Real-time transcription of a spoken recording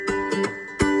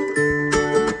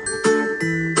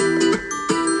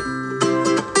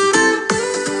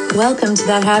Welcome to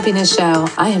That Happiness Show.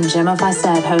 I am Gemma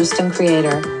Fawcett, host and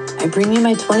creator. I bring you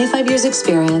my 25 years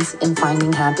experience in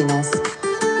finding happiness.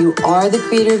 You are the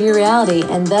creator of your reality,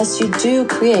 and thus you do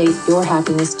create your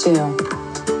happiness too.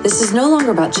 This is no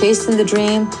longer about chasing the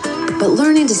dream, but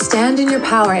learning to stand in your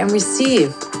power and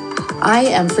receive. I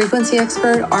am frequency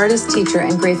expert, artist, teacher,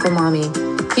 and grateful mommy,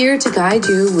 here to guide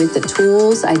you with the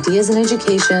tools, ideas, and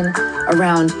education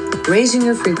around raising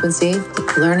your frequency,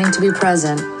 learning to be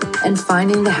present, and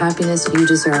finding the happiness you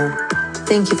deserve.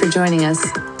 Thank you for joining us.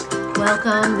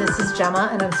 Welcome, this is Gemma,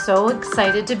 and I'm so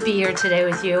excited to be here today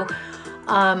with you.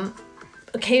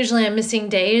 Occasionally I'm missing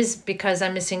days because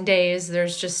I'm missing days.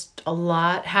 There's just a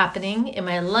lot happening in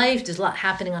my life. There's a lot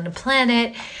happening on the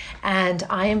planet, and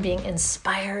I am being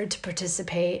inspired to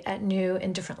participate at new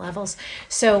and different levels.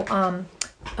 So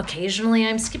occasionally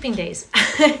I'm skipping days.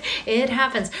 It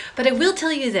happens. But I will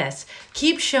tell you this,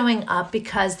 keep showing up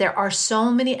because there are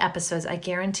so many episodes I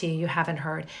guarantee you haven't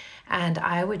heard. And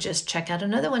I would just check out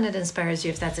another one that inspires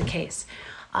you if that's the case.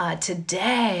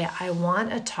 Today, I want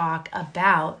to talk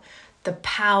about the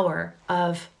power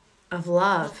of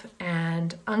love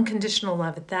and unconditional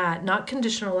love at that. Not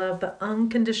conditional love, but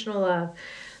unconditional love.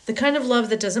 The kind of love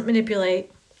that doesn't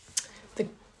manipulate,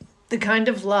 the kind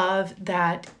of love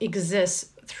that exists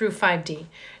through 5D.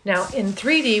 Now, in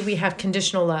 3D, we have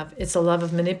conditional love. It's a love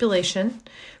of manipulation,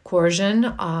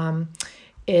 coercion.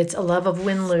 It's a love of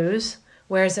win-lose.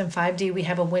 Whereas in 5D, we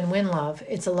have a win-win love.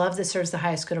 It's a love that serves the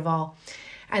highest good of all.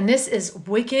 And this is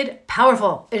wicked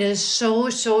powerful. It is so,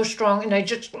 so strong, and I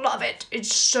just love it.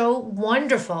 It's so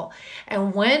wonderful.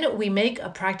 And when we make a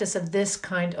practice of this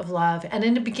kind of love, and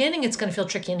in the beginning, it's going to feel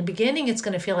tricky. In the beginning, it's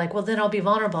going to feel like, well, then I'll be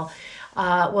vulnerable.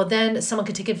 Well, then someone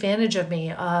could take advantage of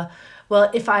me. Well,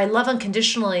 if I love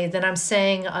unconditionally, then I'm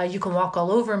saying you can walk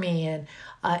all over me and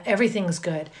everything's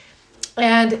good.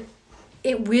 And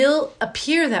it will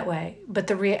appear that way, but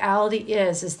the reality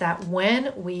is that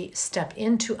when we step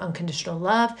into unconditional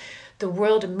love, the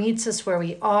world meets us where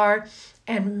we are,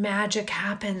 and magic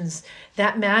happens.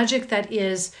 That magic that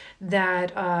is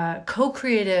that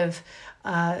co-creative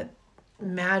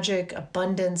magic,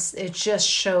 abundance, it just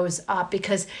shows up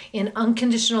because in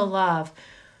unconditional love,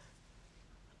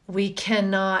 we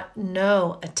cannot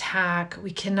know attack.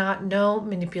 We cannot know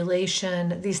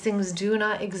manipulation. These things do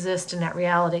not exist in that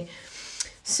reality.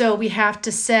 So we have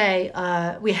to say,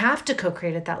 we have to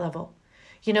co-create at that level.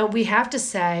 You know, we have to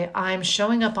say, I'm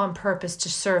showing up on purpose to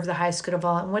serve the highest good of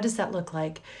all. And what does that look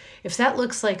like? If that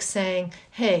looks like saying,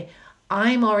 hey,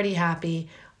 I'm already happy.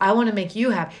 I want to make you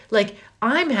happy. Like,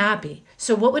 I'm happy.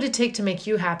 So what would it take to make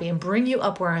you happy and bring you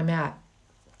up where I'm at?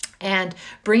 And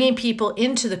bringing people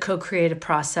into the co-creative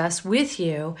process with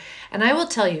you. And I will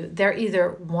tell you, they're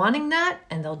either wanting that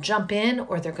and they'll jump in,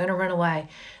 or they're going to run away.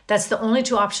 That's the only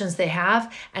two options they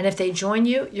have. And if they join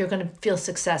you, you're going to feel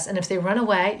success. And if they run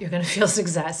away, you're going to feel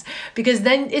success, because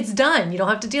then it's done. You don't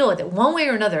have to deal with it. One way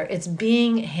or another, it's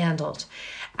being handled.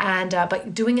 And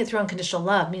but doing it through unconditional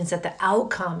love means that the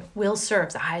outcome will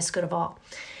serve the highest good of all.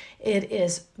 It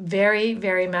is very,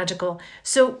 very magical.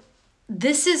 So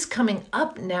this is coming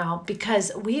up now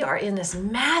because we are in this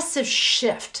massive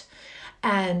shift.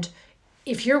 And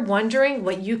if you're wondering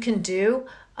what you can do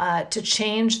to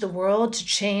change the world, to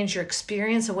change your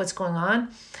experience of what's going on,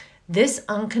 this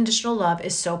unconditional love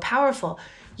is so powerful.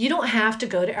 You don't have to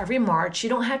go to every march. You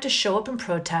don't have to show up and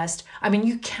protest. I mean,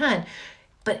 you can,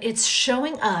 but it's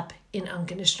showing up in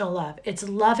unconditional love. It's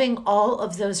loving all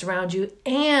of those around you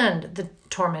and the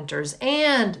tormentors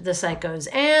and the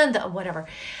psychos and the whatever.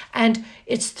 And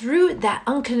it's through that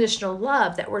unconditional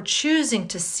love that we're choosing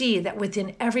to see that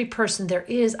within every person there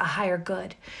is a higher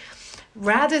good.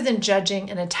 Rather than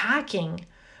judging and attacking,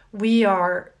 we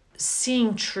are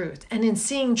seeing truth. And in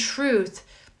seeing truth,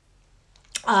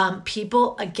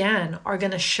 people, again, are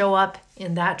going to show up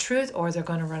in that truth, or they're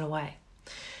going to run away.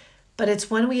 But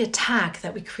it's when we attack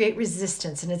that we create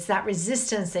resistance, and it's that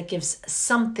resistance that gives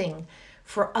something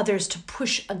for others to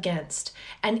push against.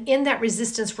 And in that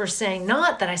resistance, we're saying,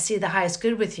 not that I see the highest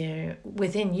good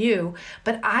within you,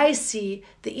 but I see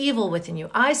the evil within you.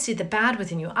 I see the bad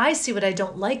within you. I see what I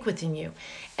don't like within you.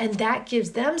 And that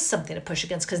gives them something to push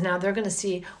against, because now they're going to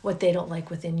see what they don't like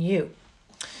within you.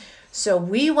 So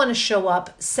we want to show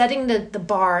up setting the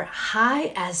bar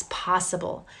high as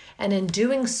possible. And in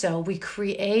doing so, we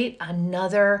create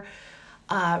another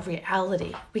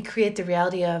reality. We create the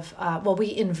reality of,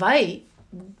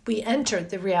 we enter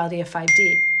the reality of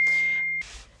 5D.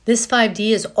 This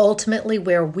 5D is ultimately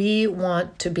where we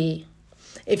want to be.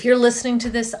 If you're listening to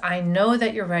this, I know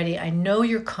that you're ready. I know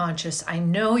you're conscious. I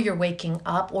know you're waking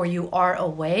up, or you are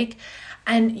awake,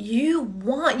 and you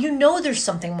know there's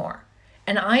something more.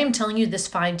 And I am telling you, this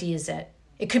 5D is it.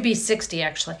 It could be 6D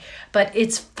actually, but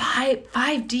it's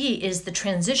 5D is the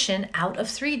transition out of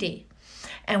 3D.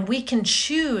 And we can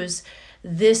choose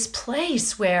this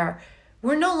place where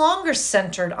we're no longer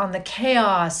centered on the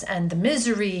chaos and the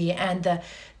misery and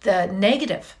the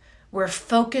negative. We're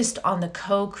focused on the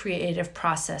co-creative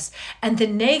process. And the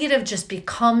negative just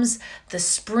becomes the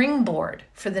springboard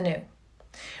for the new.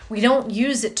 We don't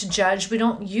use it to judge. We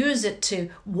don't use it to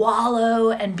wallow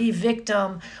and be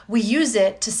victim. We use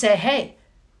it to say, hey,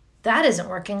 that isn't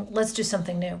working. Let's do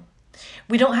something new.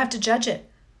 We don't have to judge it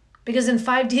because in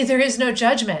 5D, there is no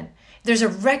judgment. There's a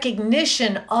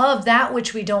recognition of that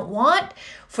which we don't want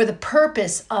for the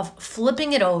purpose of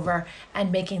flipping it over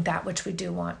and making that which we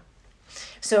do want.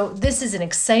 So this is an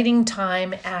exciting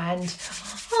time, and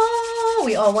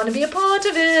we all want to be a part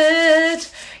of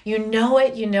it. You know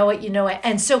it, you know it, you know it.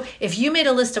 And so if you made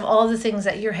a list of all the things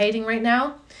that you're hating right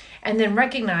now, and then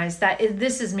recognize that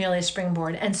this is merely a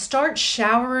springboard, and start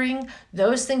showering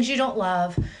those things you don't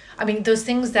love. I mean, those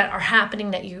things that are happening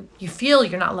that you feel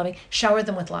you're not loving, shower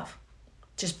them with love.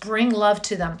 Just bring love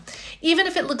to them. Even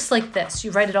if it looks like this, you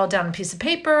write it all down on a piece of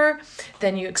paper,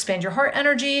 then you expand your heart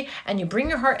energy, and you bring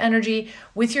your heart energy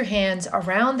with your hands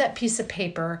around that piece of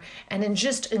paper, and then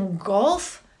just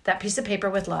engulf that piece of paper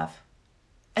with love.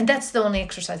 And that's the only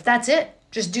exercise. That's it.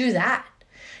 Just do that,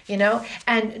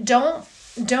 and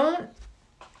don't,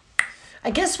 I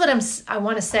guess what I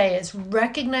want to say is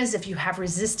recognize if you have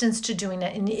resistance to doing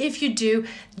that. And if you do,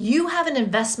 you have an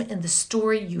investment in the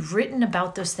story you've written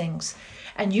about those things.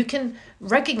 And you can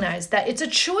recognize that it's a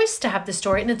choice to have the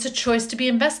story and it's a choice to be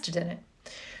invested in it.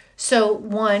 So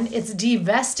 1, it's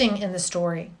divesting in the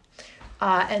story.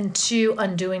 And 2,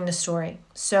 undoing the story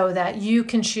so that you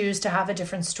can choose to have a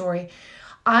different story.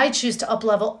 I choose to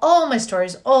up-level all my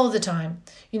stories all the time,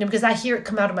 because I hear it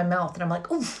come out of my mouth and I'm like,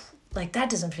 oof, like that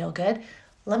doesn't feel good.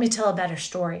 Let me tell a better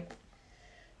story.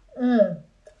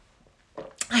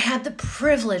 I had the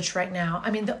privilege right now,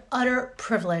 the utter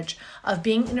privilege of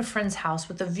being in a friend's house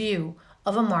with a view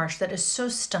of a marsh that is so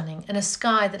stunning and a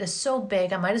sky that is so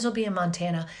big. I might as well be in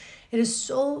Montana. It is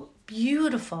so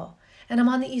beautiful. And I'm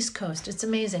on the East Coast. It's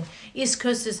amazing. East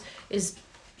Coast is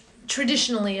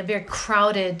traditionally a very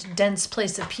crowded, dense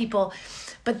place of people.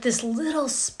 But this little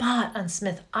spot on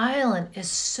Smith Island is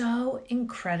so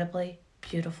incredibly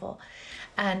beautiful.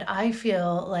 And I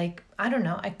feel like,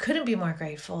 I couldn't be more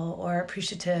grateful or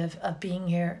appreciative of being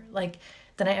here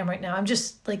than I am right now. I'm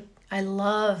just I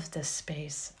love this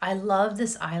space. I love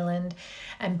this island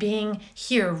and being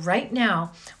here right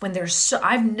now when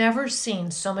I've never seen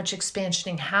so much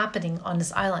expansion happening on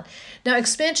this island. Now,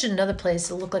 expansion in other places,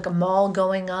 it'll look like a mall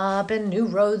going up and new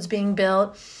roads being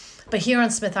built. But here on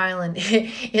Smith Island,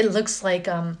 it looks like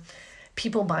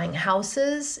people buying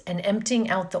houses and emptying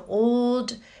out the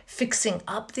old, fixing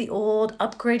up the old,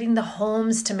 upgrading the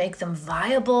homes to make them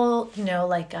viable,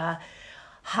 like a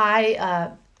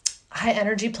high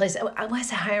energy place. Why is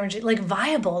it high energy? Like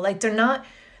viable. Like they're not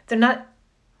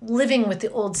living with the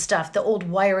old stuff, the old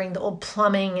wiring, the old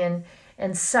plumbing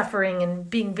and suffering and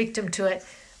being victim to it.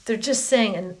 They're just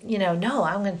saying, no,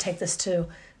 I'm going to take this to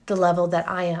the level that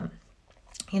I am.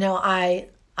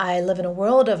 I live in a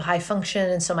world of high function,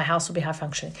 and so my house will be high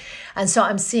functioning. And so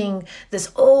I'm seeing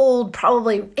this old,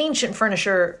 probably ancient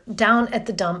furniture down at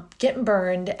the dump getting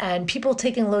burned, and people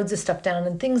taking loads of stuff down,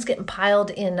 and things getting piled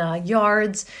in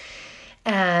yards,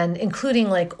 and including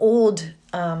old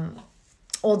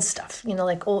stuff,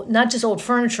 like old, not just old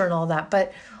furniture and all that,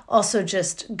 but also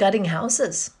just gutting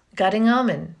houses, gutting them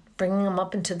and bringing them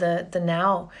up into the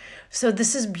now. So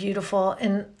this is beautiful,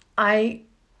 and I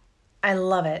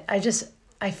love it.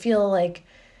 I feel like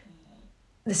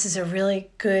this is a really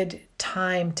good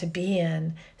time to be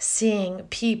in, seeing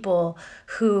people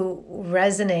who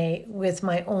resonate with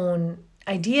my own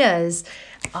ideas.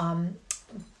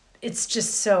 It's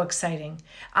just so exciting.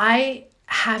 I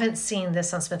haven't seen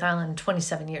this on Smith Island in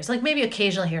 27 years, maybe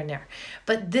occasionally here and there,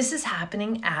 but this is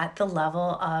happening at the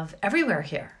level of everywhere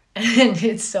here. And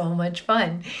it's so much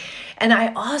fun. And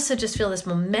I also just feel this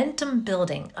momentum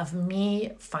building of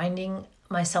me finding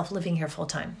myself living here full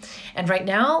time. And right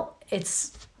now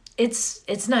it's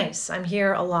nice. I'm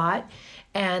here a lot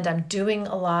and I'm doing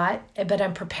a lot, but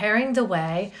I'm preparing the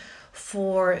way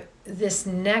for this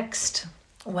next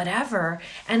whatever.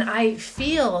 And I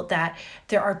feel that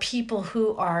there are people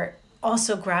who are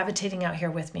also gravitating out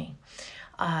here with me.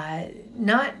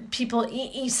 Not people,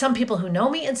 some people who know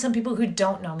me and some people who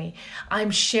don't know me.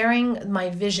 I'm sharing my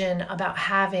vision about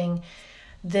having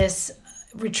this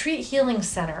retreat healing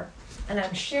center, and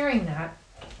I'm sharing that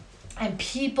And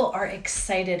people are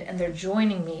excited and they're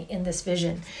joining me in this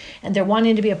vision and they're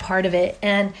wanting to be a part of it.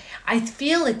 And I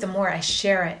feel like the more I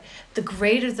share it, the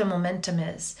greater the momentum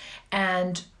is.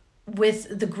 And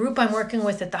with the group I'm working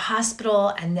with at the hospital,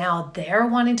 and now they're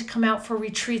wanting to come out for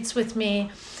retreats with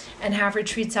me and have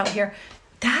retreats out here.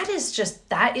 That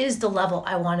is the level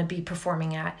I want to be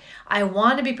performing at. I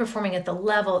want to be performing at the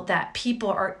level that people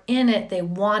are in it, they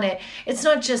want it. It's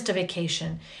not just a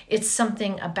vacation. It's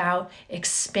something about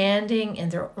expanding in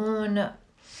their own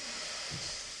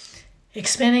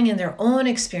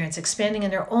experience, expanding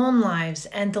in their own lives.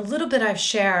 And the little bit I've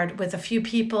shared with a few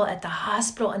people at the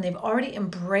hospital, and they've already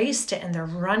embraced it and they're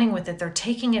running with it. They're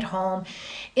taking it home,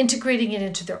 integrating it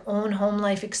into their own home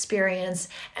life experience,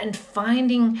 and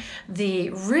finding the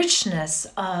richness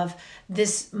of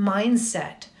this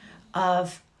mindset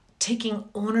of taking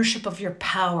ownership of your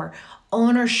power,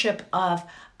 ownership of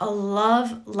a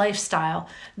love lifestyle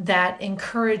that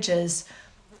encourages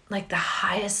like the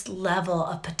highest level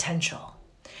of potential.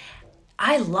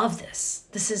 I love this.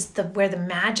 This is where the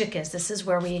magic is. This is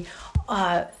where we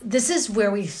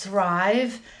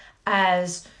thrive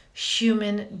as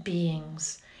human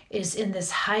beings, is in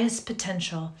this highest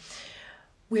potential.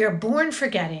 We are born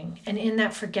forgetting, and in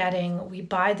that forgetting, we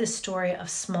buy the story of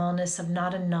smallness, of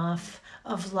not enough,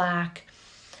 of lack.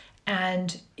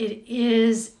 And it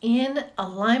is in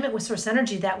alignment with source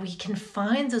energy that we can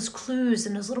find those clues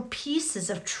and those little pieces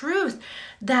of truth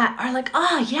that are like,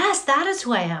 yes, that is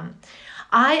who I am.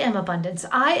 I am abundance.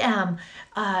 I am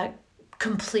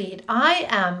complete. I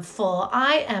am full.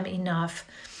 I am enough.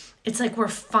 It's like we're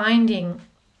finding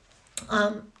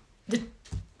and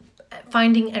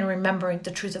remembering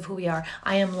the truth of who we are.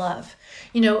 I am love.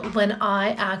 When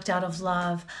I act out of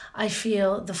love, I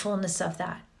feel the fullness of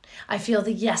that. I feel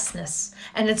the yesness.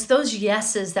 And it's those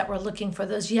yeses that we're looking for.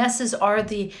 Those yeses are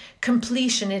the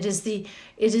completion. It's the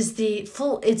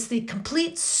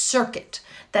complete circuit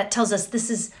that tells us this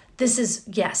is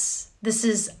yes. This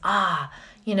is I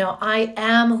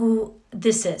am who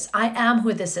this is. I am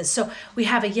who this is. So we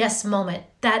have a yes moment.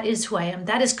 That is who I am.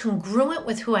 That is congruent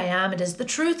with who I am. It is the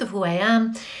truth of who I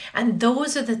am. And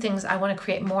those are the things I want to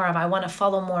create more of. I want to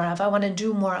follow more of. I want to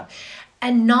do more of.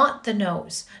 And not the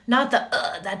no's, not the,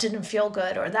 that didn't feel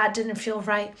good or that didn't feel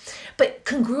right. But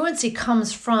congruency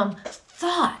comes from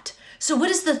thought. So what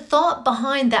is the thought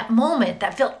behind that moment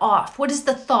that felt off? What is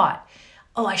the thought?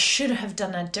 Oh, I should have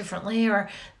done that differently, or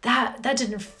that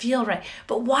didn't feel right.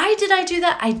 But why did I do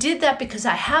that? I did that because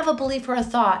I have a belief or a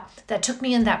thought that took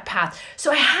me in that path.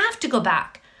 So I have to go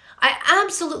back. I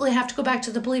absolutely have to go back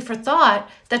to the belief or thought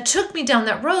that took me down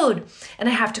that road, and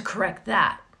I have to correct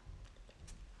that.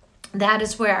 That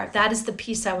is the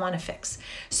piece I want to fix.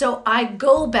 So I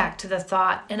go back to the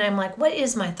thought and I'm like, what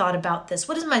is my thought about this?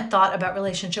 What is my thought about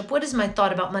relationship? What is my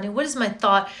thought about money? What is my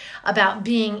thought about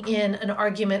being in an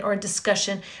argument or a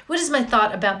discussion? What is my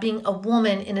thought about being a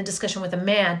woman in a discussion with a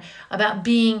man? About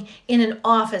being in an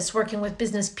office working with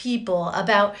business people?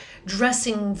 About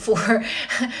dressing for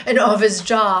an office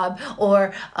job,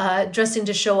 or dressing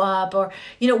to show up? Or,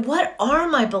 what are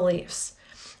my beliefs?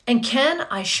 And can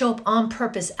I show up on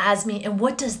purpose as me? And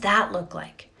what does that look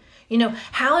like?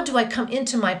 How do I come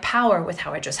into my power with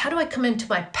how I dress? How do I come into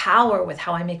my power with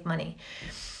how I make money?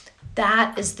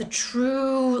 That is the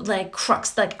true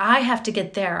crux. I have to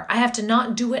get there. I have to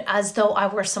not do it as though I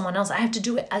were someone else. I have to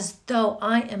do it as though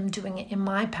I am doing it in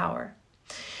my power.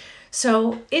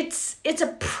 So it's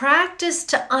a practice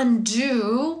to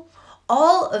undo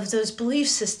all of those belief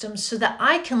systems so that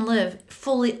I can live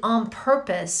fully on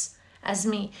purpose as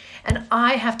me. And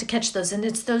I have to catch those. And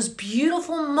it's those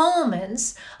beautiful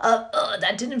moments of,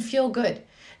 that didn't feel good,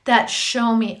 that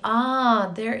show me,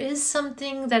 there is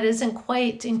something that isn't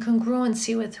quite in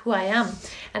congruency with who I am.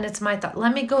 And it's my thought.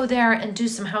 Let me go there and do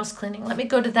some house cleaning. Let me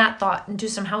go to that thought and do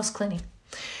some house cleaning.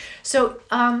 So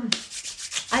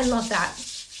I love that.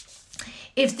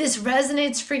 If this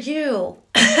resonates for you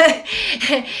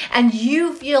and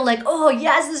you feel like,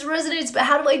 yes, this resonates, but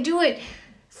how do I do it?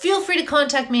 Feel free to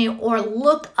contact me or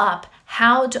look up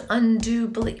how to undo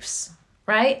beliefs,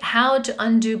 right? How to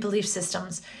undo belief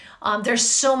systems. There's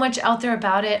so much out there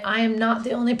about it. I am not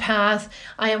the only path.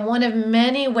 I am one of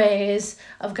many ways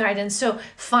of guidance. So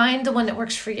find the one that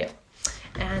works for you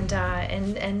and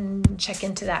check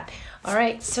into that. All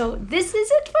right. So this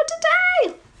is it for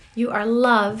today. You are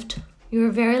loved. You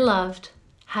are very loved.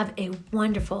 Have a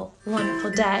wonderful, wonderful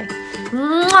day.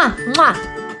 Mwah, mwah.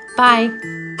 Bye.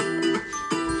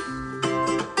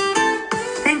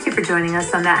 Thank you for joining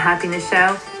us on That Happiness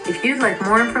Show. If you'd like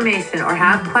more information or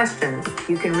have questions,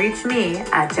 you can reach me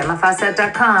at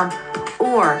GemmaFawcett.com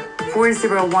or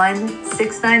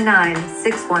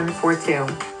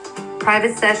 401-699-6142.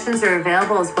 Private sessions are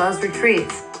available as well as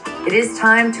retreats. It is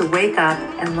time to wake up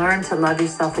and learn to love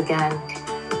yourself again.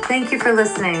 Thank you for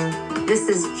listening. This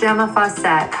is Gemma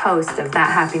Fawcett, host of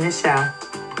That Happiness Show.